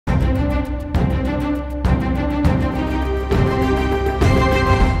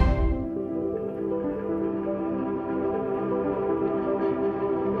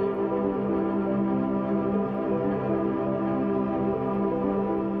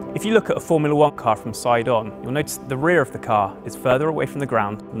If you look at a Formula One car from side on, you'll notice that the rear of the car is further away from the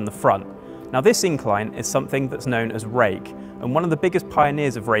ground than the front. Now this incline is something that's known as rake, and one of the biggest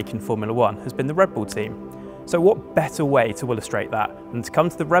pioneers of rake in Formula One has been the Red Bull team. So what better way to illustrate that than to come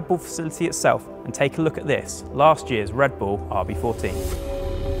to the Red Bull facility itself and take a look at this, last year's Red Bull RB14.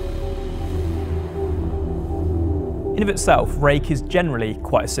 In of itself, rake is generally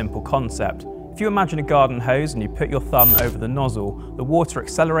quite a simple concept. If you imagine a garden hose and you put your thumb over the nozzle, the water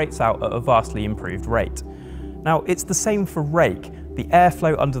accelerates out at a vastly improved rate. Now it's the same for rake. The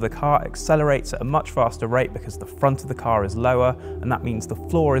airflow under the car accelerates at a much faster rate because the front of the car is lower, and that means the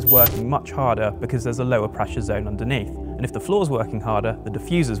floor is working much harder because there's a lower pressure zone underneath. And if the floor is working harder, the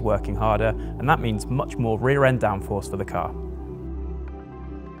diffuser is working harder, and that means much more rear end downforce for the car.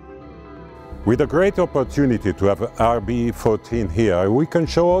 With a great opportunity to have RB14 here, we can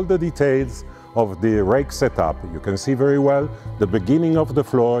show all the details of the rake setup. You can see very well the beginning of the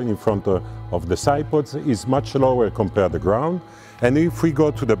floor in front of the side pods is much lower compared to the ground. And if we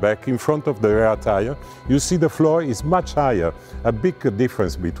go to the back, in front of the rear tire, you see the floor is much higher, a big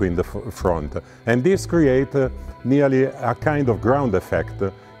difference between the front. And this creates nearly a kind of ground effect,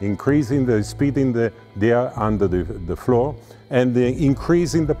 increasing the speed in the air under the floor and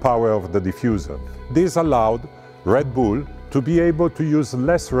increasing the power of the diffuser. This allowed Red Bull to be able to use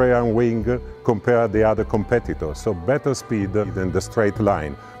less rear wing compared to the other competitors, so better speed than the straight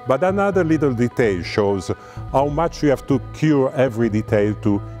line. But another little detail shows how much you have to cure every detail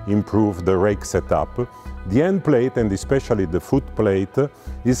to improve the rake setup. The end plate, and especially the foot plate,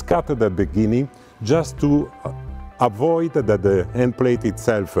 is cut at the beginning just to avoid that the end plate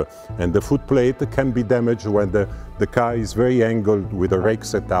itself and the foot plate can be damaged when the car is very angled with the rake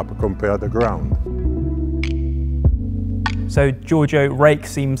setup compared to the ground. So Giorgio, rake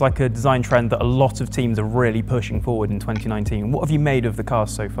seems like a design trend that a lot of teams are really pushing forward in 2019. What have you made of the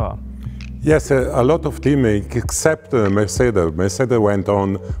cars so far? Yes, a lot of teams, except Mercedes. Mercedes went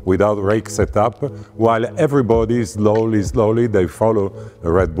on without rake setup, while everybody slowly they follow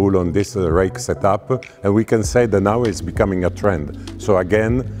Red Bull on this rake setup, and we can say that now it's becoming a trend. So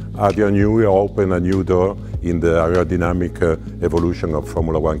again, Adrian Newey opened a new door in the aerodynamic evolution of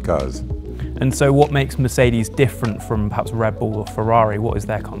Formula One cars. And so what makes Mercedes different from perhaps Red Bull or Ferrari? What is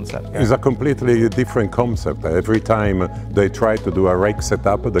their concept? It's a completely different concept. Every time they try to do a rake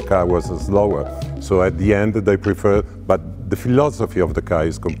setup, the car was slower. So at the end they prefer, but the philosophy of the car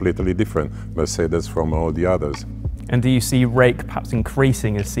is completely different, Mercedes from all the others. And do you see rake perhaps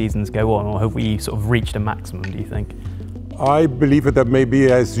increasing as seasons go on, or have we sort of reached a maximum, do you think? I believe that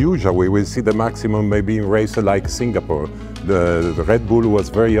maybe as usual we will see the maximum maybe in races like Singapore. The Red Bull was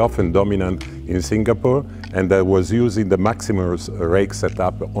very often dominant in Singapore, and that was using the maximum rake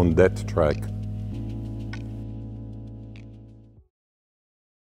setup on that track.